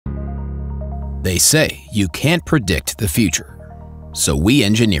They say you can't predict the future, so we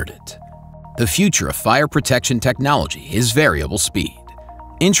engineered it. The future of fire protection technology is variable speed.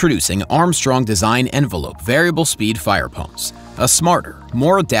 Introducing Armstrong Design Envelope Variable Speed Fire Pumps, a smarter,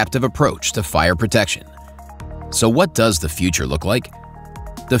 more adaptive approach to fire protection. So what does the future look like?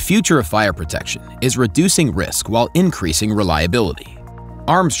 The future of fire protection is reducing risk while increasing reliability.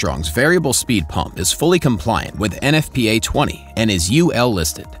 Armstrong's variable speed pump is fully compliant with NFPA 20 and is UL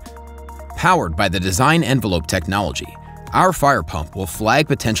listed. Powered by the design envelope technology, our fire pump will flag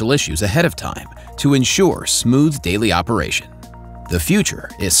potential issues ahead of time to ensure smooth daily operation. The future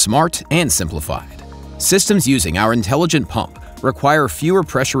is smart and simplified. Systems using our intelligent pump require fewer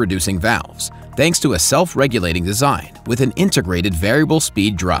pressure-reducing valves thanks to a self-regulating design with an integrated variable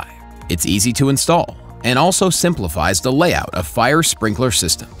speed drive. It's easy to install and also simplifies the layout of fire sprinkler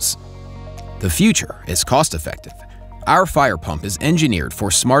systems. The future is cost-effective. Our fire pump is engineered for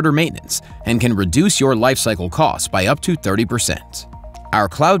smarter maintenance and can reduce your lifecycle costs by up to 30%. Our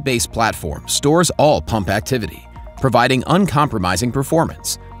cloud-based platform stores all pump activity, providing uncompromising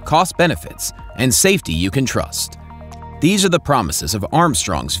performance, cost benefits, and safety you can trust. These are the promises of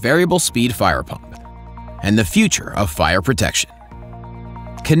Armstrong's variable speed fire pump and the future of fire protection.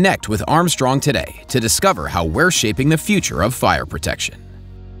 Connect with Armstrong today to discover how we're shaping the future of fire protection.